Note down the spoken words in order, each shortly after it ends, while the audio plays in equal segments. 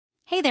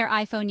Hey there,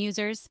 iPhone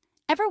users.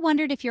 Ever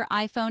wondered if your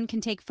iPhone can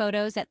take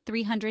photos at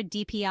 300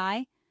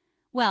 DPI?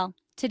 Well,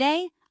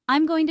 today,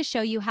 I'm going to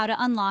show you how to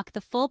unlock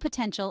the full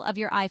potential of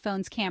your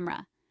iPhone's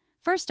camera.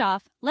 First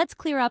off, let's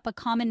clear up a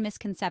common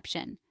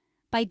misconception.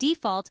 By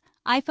default,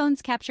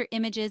 iPhones capture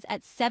images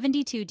at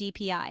 72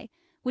 DPI,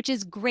 which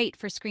is great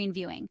for screen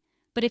viewing.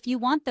 But if you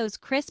want those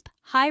crisp,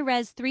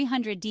 high-res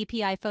 300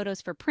 DPI photos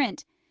for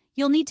print,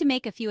 you'll need to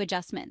make a few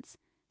adjustments.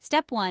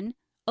 Step 1.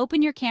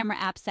 Open your camera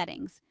app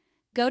settings.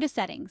 Go to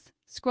Settings,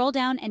 scroll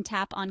down and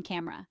tap on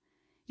Camera.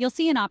 You'll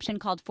see an option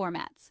called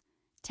Formats.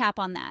 Tap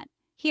on that.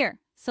 Here,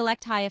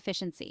 select High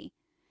Efficiency.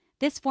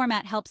 This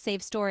format helps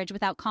save storage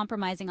without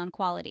compromising on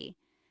quality.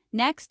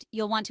 Next,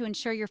 you'll want to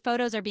ensure your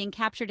photos are being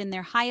captured in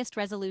their highest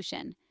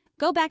resolution.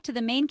 Go back to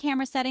the main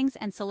camera settings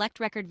and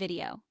select Record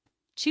Video.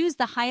 Choose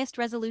the highest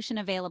resolution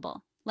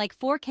available, like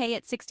 4K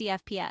at 60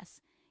 FPS.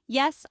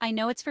 Yes, I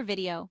know it's for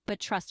video, but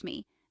trust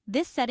me,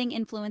 this setting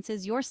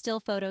influences your still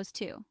photos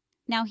too.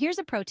 Now here's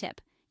a pro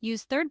tip.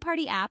 Use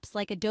third-party apps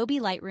like Adobe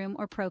Lightroom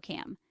or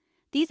Procam.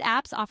 These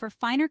apps offer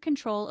finer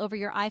control over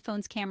your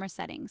iPhone's camera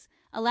settings,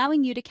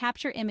 allowing you to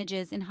capture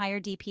images in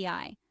higher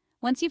DPI.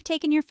 Once you've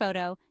taken your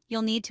photo,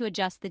 you'll need to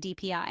adjust the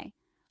DPI.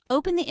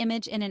 Open the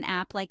image in an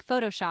app like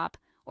Photoshop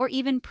or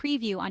even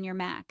Preview on your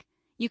Mac.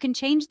 You can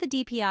change the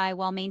DPI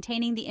while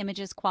maintaining the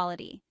image's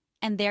quality.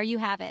 And there you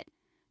have it.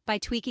 By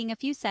tweaking a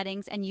few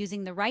settings and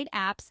using the right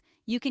apps,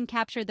 you can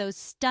capture those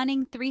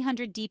stunning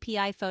 300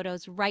 DPI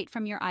photos right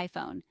from your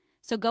iPhone.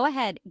 So go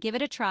ahead, give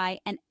it a try,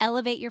 and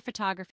elevate your photography.